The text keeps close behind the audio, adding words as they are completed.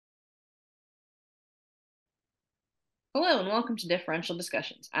Hello and welcome to Differential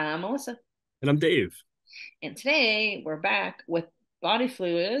Discussions. I'm Melissa, And I'm Dave. and today we're back with body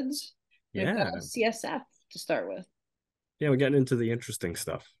fluids. We've got Yeah. CSF to start with. Yeah, we're getting into the interesting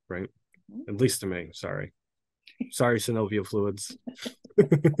stuff, right? At least to me. Sorry. Sorry, synovial fluids.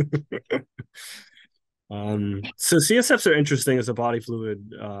 So CSFs are interesting as a body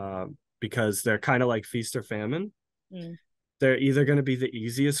fluid because they're kind of like feast or famine. Mm. They're either going to be the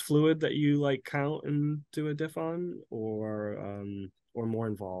easiest fluid that you like count and do a diff on, or more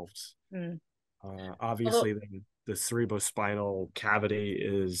involved. Mm. Although Obviously, the cerebrospinal cavity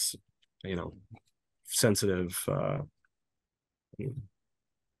is, you know, sensitive, yeah.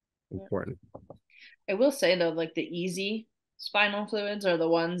 important. I will say though, like the easy spinal fluids are the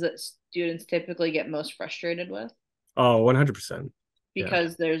ones that students typically get most frustrated with Oh, 100%. Yeah.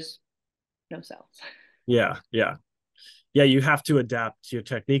 because there's no cells. Yeah. Yeah. Yeah. You have to adapt your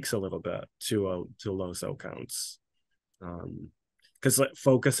techniques a little bit to low cell counts. Because like,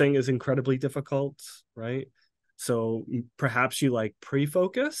 focusing is incredibly difficult, right? So perhaps you like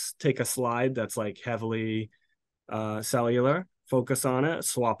pre-focus, take a slide that's like heavily cellular, focus on it,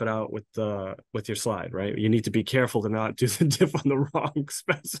 swap it out with your slide, right? You need to be careful to not do the diff on the wrong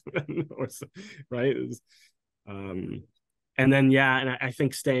specimen, right? Um, and then yeah, and I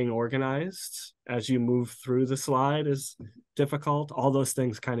think staying organized as you move through the slide is difficult. All those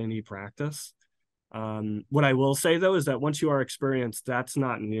things kind of need practice. What I will say though is that once you are experienced, that's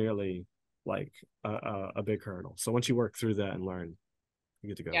not nearly like a big hurdle. So once you work through that and learn, you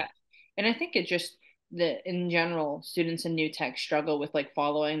get to go. Yeah. And I think it just that in general, students in new tech struggle with like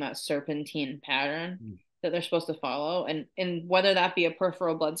following that serpentine pattern Mm. that they're supposed to follow, and whether that be a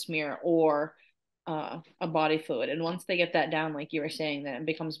peripheral blood smear or a body fluid. And once they get that down, like you were saying, then it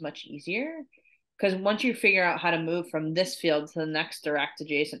becomes much easier. Because once you figure out how to move from this field to the next direct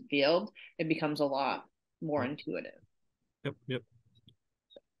adjacent field, it becomes a lot more Yep. intuitive. Yep. Yep.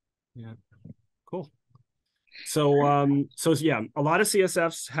 Yeah. Cool. So yeah, a lot of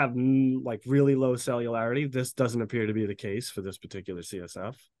CSFs have like really low cellularity. This doesn't appear to be the case for this particular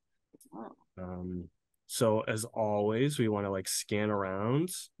CSF. Oh. Um, so as always, we want to like scan around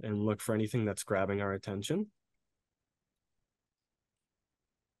and look for anything that's grabbing our attention.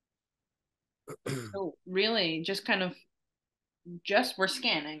 So really, just kind of just we're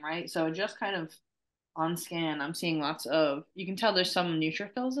scanning, right? So just kind of on scan, I'm seeing lots of, you can tell there's some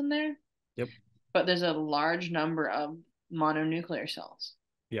neutrophils in there, Yep. but there's a large number of mononuclear cells.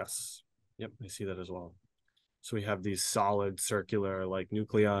 Yes. Yep. I see that as well. So we have these solid circular like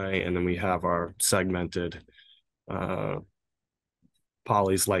nuclei, and then we have our segmented uh,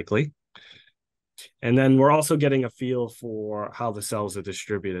 polys likely. And then we're also getting a feel for how the cells are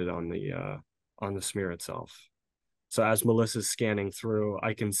distributed on the smear itself. So as Melissa's scanning through,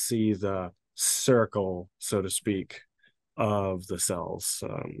 I can see the circle, so to speak, of the cells.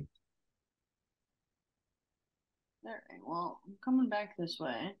 All right, well, I'm coming back this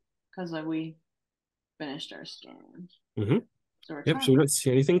way because we finished our scans. Mhm. So we're Yep. trying So we to, don't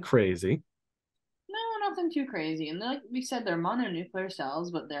see anything crazy. no, nothing too crazy. And like we said, they're mononuclear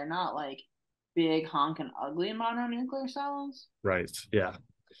cells, but they're not like big, honking, ugly mononuclear cells. Right. Yeah.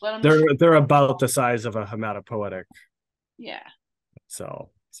 But I'm They're sure, they're about the size of a hematopoietic yeah.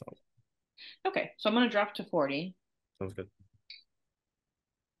 cell. So Okay, so I'm going to drop to 40. sounds good.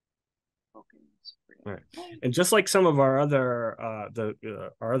 Okay, that's pretty All right. okay. And just like some of our other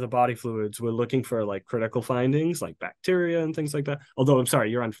our other body fluids, we're looking for like critical findings like bacteria and things like that. Although I'm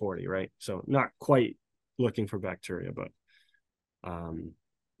sorry, you're on 40, right? So not quite looking for bacteria, but um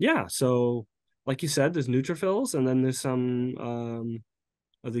yeah, so like you said, there's neutrophils and then there's some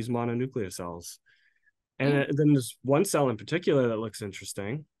of these mononuclear cells. And Yeah. then there's one cell in particular that looks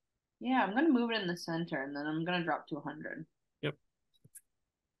interesting. Yeah, I'm gonna move it in the center and then I'm gonna drop to 100. Yep.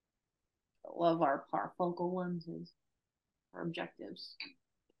 I love our parfocal lenses, our objectives.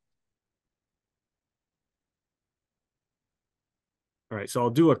 All right, so I'll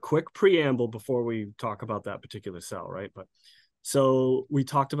do a quick preamble before we talk about that particular cell, right? But so we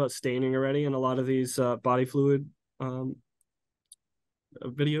talked about staining already in a lot of these body fluid um,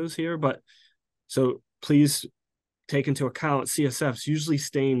 videos here, but so please take into account CSFs usually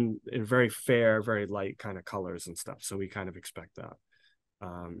stain in very fair, very light kind of colors and stuff. So we kind of expect that.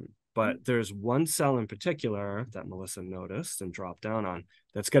 But there's one cell in particular that Melissa noticed and dropped down on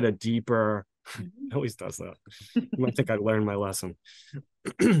that's got a deeper, Mhm. always does that. You might think I learned my lesson.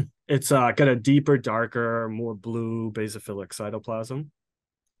 It's got a deeper, darker, more blue basophilic cytoplasm.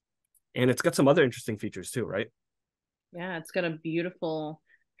 And it's got some other interesting features too, right? Yeah, it's got a beautiful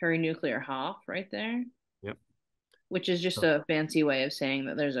perinuclear Hoff right there, Yep. which is just So, a fancy way of saying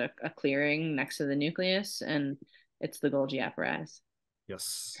that there's a clearing next to the nucleus. And It's the Golgi apparatus.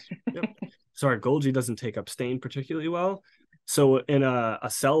 Yes. Yep. So our Golgi doesn't take up stain particularly well. So in a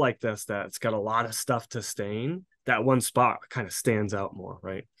cell like this that's got a lot of stuff to stain, that one spot kind of stands out more,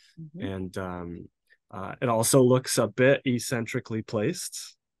 right? Mm-hmm. And it also looks a bit eccentrically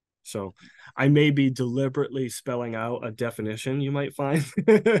placed. So I may be deliberately spelling out a definition you might find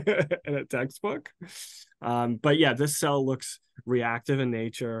in a textbook. But yeah, this cell looks reactive in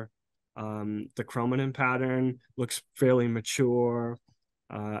nature. The chromatin pattern looks fairly mature.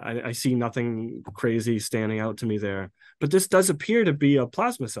 I see nothing crazy standing out to me there. But this does appear to be a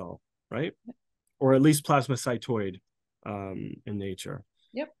plasma cell, right? Or at least plasmacytoid in nature.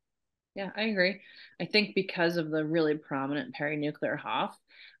 Yep. Yeah, I agree. I think because of the really prominent perinuclear HOF,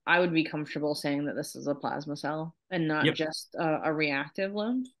 I would be comfortable saying that this is a plasma cell and not Yep. just a reactive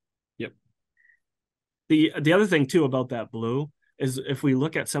lymph. Yep. The other thing too about that blue is if we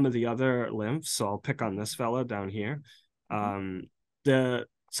look at some of the other lymphs, so I'll pick on this fella down here. Mhm. The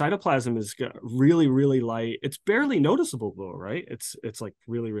cytoplasm is really, really light. It's barely noticeable blue, right? It's like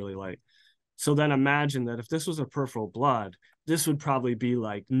really, really light. So then imagine that if this was a peripheral blood, this would probably be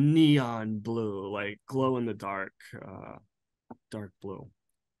like neon blue, like glow in the dark, dark blue.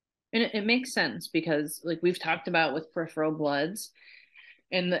 And it makes sense because, like we've talked about with peripheral bloods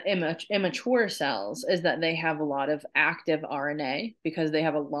and the immature cells, is that they have a lot of active RNA because they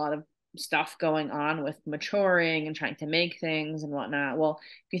have a lot of stuff going on with maturing and trying to make things and whatnot. Well,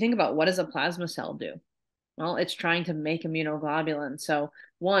 if you think about what does a plasma cell do? Well, it's trying to make immunoglobulins. So,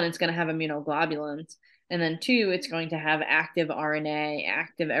 one, it's going to have immunoglobulins. And then two, it's going to have active RNA,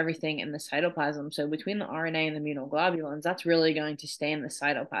 active everything in the cytoplasm. So, between the RNA and the immunoglobulins, that's really going to stay in the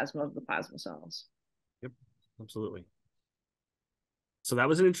cytoplasm of the plasma cells. Yep, absolutely. So that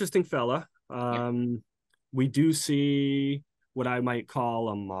was an interesting fella. Yep. We do see what I might call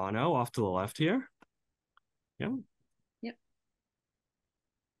a mono off to the left here. Yeah. Yep.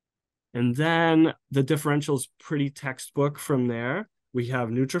 And then the differential's pretty textbook from there. We have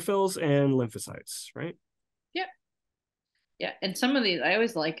neutrophils and lymphocytes, right? Yep. Yeah. And some of these, I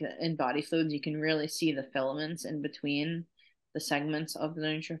always like that in body fluids, you can really see the filaments in between the segments of the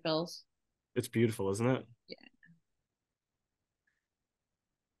neutrophils. It's beautiful, isn't it? Yeah.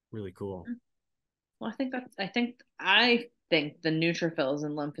 Really cool. Well, I think the neutrophils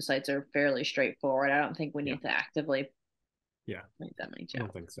and lymphocytes are fairly straightforward. I don't think we Yeah. need to actively Yeah. make that many I don't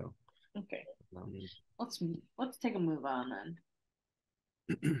jobs. think so. Okay. Um, Let's take a move on then.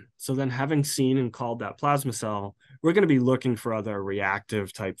 so then having seen and called that plasma cell, we're going to be looking for other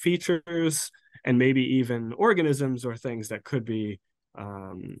reactive type features and maybe even organisms or things that could be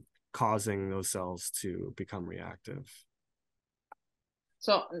causing those cells to become reactive.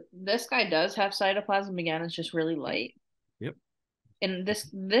 So this guy does have cytoplasm again. It's just really light. Yep. And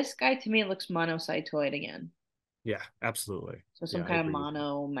this guy to me looks monocytoid again. Yeah, absolutely. So some Yeah, I kind of agree with you.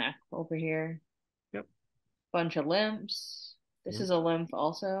 mono mac over here. Yep. Bunch of lymphs. This Yep. is a lymph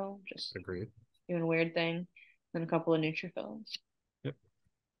also, just Agreed. even a weird thing. Then a couple of neutrophils. Yep.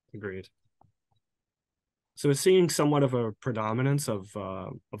 Agreed. So we're seeing somewhat of a predominance of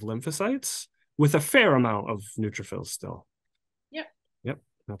lymphocytes with a fair amount of neutrophils still. Yep. Yep.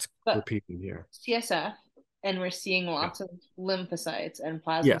 That's But repeating here. CSF, and we're seeing Yeah. lots of lymphocytes and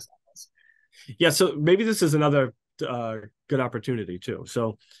plasma Yeah. cells. Yeah. So maybe this is another good opportunity too.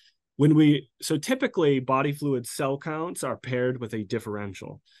 So typically body fluid cell counts are paired with a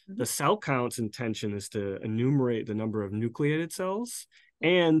differential. Mhm. The cell counts intention is to enumerate the number of nucleated cells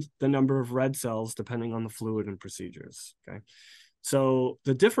and the number of red cells depending on the fluid and procedures. Okay. So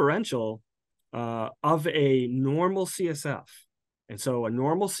the differential of a normal CSF. And so a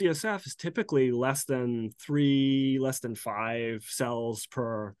normal CSF is typically less than 3, less than 5 cells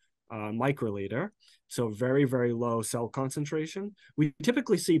per microliter. So very, very low cell concentration. We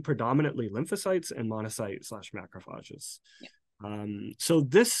typically see predominantly lymphocytes and monocyte slash macrophages. Yeah. So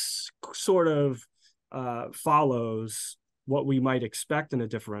this sort of follows what we might expect in a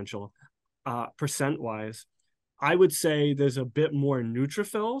differential. Percent-wise, I would say there's a bit more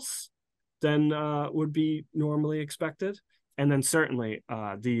neutrophils than would be normally expected. And then certainly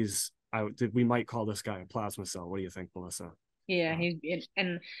we might call this guy a plasma cell. What do you think, Melissa? Yeah,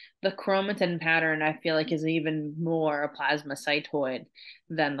 and the chromatin pattern I feel like is even more a plasmacytoid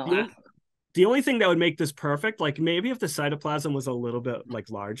than the The last only, the only thing that would make this perfect, like maybe if the cytoplasm was a little bit like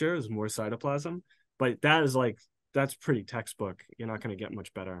larger, is more cytoplasm, but that's pretty textbook. You're not going to get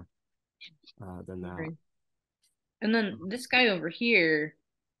much better than that. one. And then this guy over here,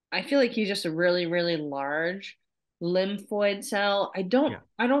 I feel like he's just a really, really large lymphoid cell. Yeah.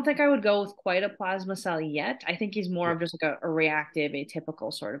 I don't think I would go with quite a plasma cell yet. I think he's more Yeah. of just like a reactive,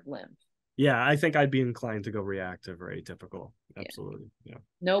 atypical sort of lymph. Yeah, I think I'd be inclined to go reactive or atypical. Yeah. Absolutely. Yeah.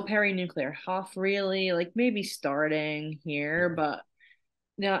 No perinuclear huff really, like maybe starting here, Yeah.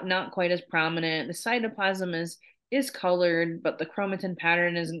 but not quite as prominent. The cytoplasm is colored, but the chromatin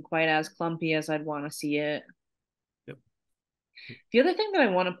pattern isn't quite as clumpy as I'd want to see it. Yep. The other thing that I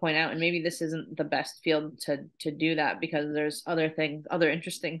want to point out, and maybe this isn't the best field to do that because there's other things, other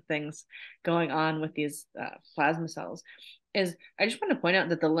interesting things going on with these plasma cells, is I just want to point out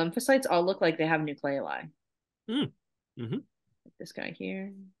that the lymphocytes all look like they have nucleoli. Mm. Mm-hmm. Like this guy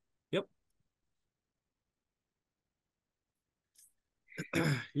here. Yep.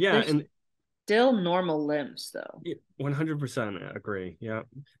 Yeah, There's and still normal lymphs though. 100% agree. Yeah.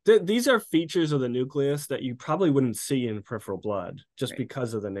 These are features of the nucleus that you probably wouldn't see in peripheral blood just Right.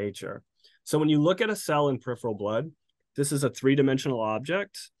 because of the nature. So when you look at a cell in peripheral blood, this is a three-dimensional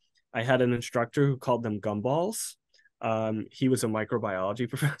object. I had an instructor who called them gumballs. He was a microbiology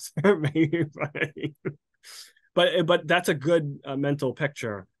professor, maybe, but that's a good mental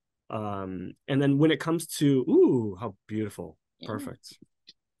picture. And then when it comes to, ooh, how beautiful, Yeah. perfect.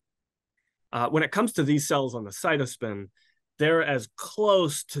 When it comes to these cells on the cytospin, they're as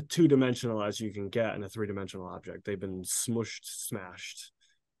close to two-dimensional as you can get in a three-dimensional object. They've been smushed, smashed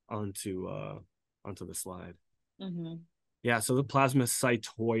onto the slide. Mm-hmm. Yeah, so the plasma is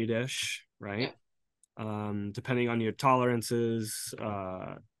cytoidish, Yeah. right? Depending on your tolerances.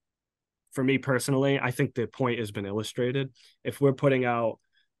 For me personally, I think the point has been illustrated. If we're putting out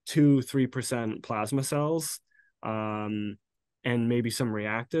 2-3% plasma cells, and maybe some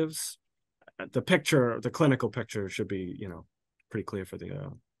reactives, the clinical picture should be, pretty clear for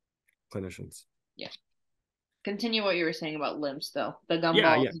the clinicians. Yeah. Continue what you were saying about lymphs though. The Yeah,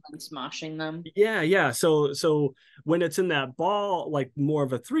 gumballs yeah. and smoshing them. Yeah. So when it's in that ball, like more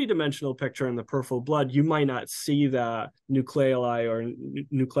of a three-dimensional picture in the peripheral blood, you might not see that nucleoli or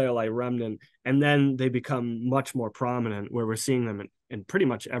nucleoli remnant, and then they become much more prominent where we're seeing them in pretty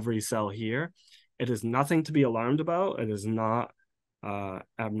much every cell here. It is nothing to be alarmed about. It is not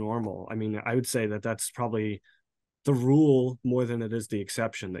abnormal. I mean, I would say that that's probably the rule more than it is the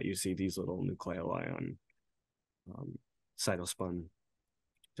exception that you see these little nucleoli on cytospun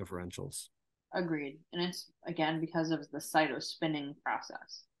differentials. Agreed. And it's again because of the cytospinning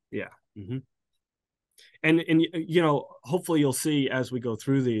process. Yeah. Mm-hmm. And hopefully you'll see as we go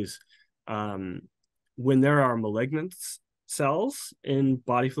through these, um, when there are malignant cells in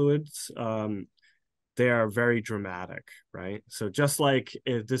body fluids, they are very dramatic, right? So just like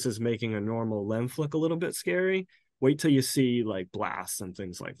if this is making a normal lymph look a little bit scary, wait till you see like blasts and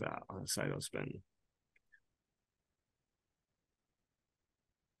things like that on a cytospin.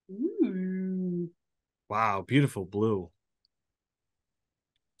 Ooh. Wow, beautiful blue.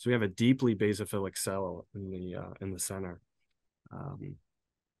 So we have a deeply basophilic cell in the center. Um,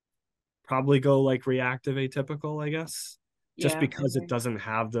 Probably go like reactive atypical, I guess, just Yeah, I because it agree. doesn't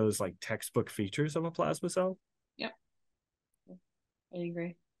have those like textbook features of a plasma cell. Yep, I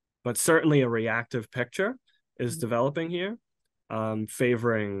agree. But certainly a reactive picture is Mhm. developing here,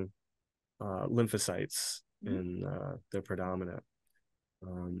 favoring lymphocytes Mhm. in their predominant.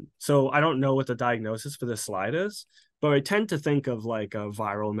 So I don't know what the diagnosis for this slide is, but I tend to think of like a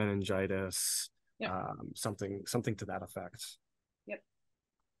viral meningitis, Yep, something to that effect. yep.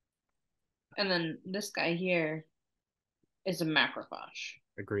 And then this guy here is a macrophage.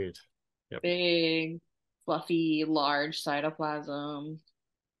 Agreed. Yep. Big, fluffy, large cytoplasm,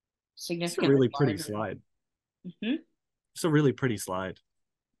 It's a significantly really pretty larger. slide. Hmm. It's a really pretty slide.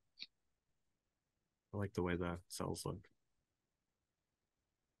 I like the way the cells look.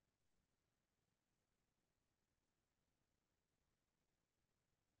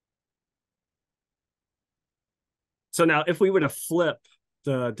 So now, if we were to flip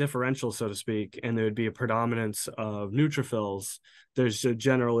the differential, so to speak, and there would be a predominance of neutrophils, there's a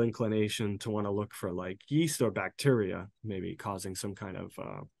general inclination to want to look for like yeast or bacteria, maybe causing some kind of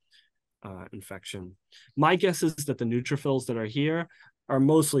infection. My guess is that the neutrophils that are here are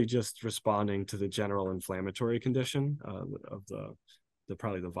mostly just responding to the general inflammatory condition of the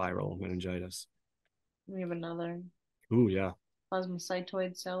probably the viral meningitis. We have another Ooh, yeah.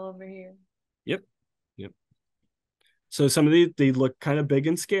 plasmacytoid cell over here. Yep. Yep. So some of these they look kind of big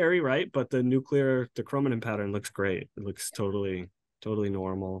and scary, right? But the chromatin pattern looks great. It looks totally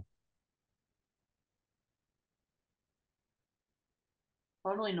normal.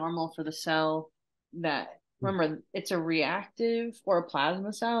 Totally normal for the cell that, remember, it's a reactive or a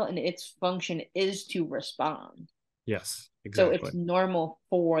plasma cell, and its function is to respond. Yes, So it's exactly. normal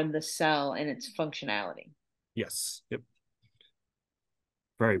for the cell and its functionality. Yes. Yep.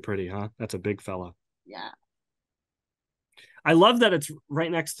 Very pretty, huh? That's a big fella. Yeah. I love that it's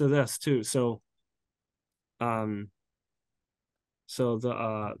right next to this too. So um so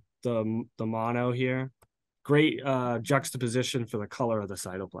the mono here, great juxtaposition for the color of the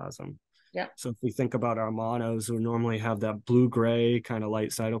cytoplasm. Yeah. So if we think about our monos who normally have that blue-gray kind of light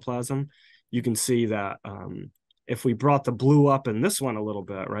cytoplasm, you can see that if we brought the blue up in this one a little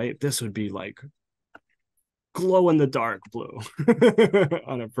bit, right, this would be like glow in the dark blue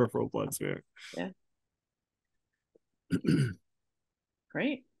on a peripheral blood smear. Yeah.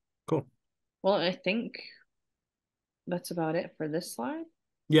 Great. Cool. Well, I think that's about it for this slide.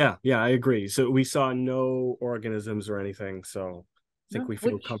 Yeah, I agree. So we saw no organisms or anything, so I think No, we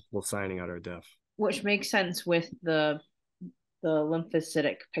feel comfortable signing out our diff. which makes sense with the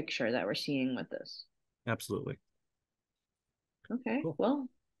lymphocytic picture that we're seeing with this. Absolutely. Okay, Cool. well,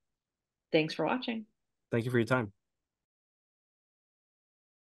 thanks for watching. Thank you for your time.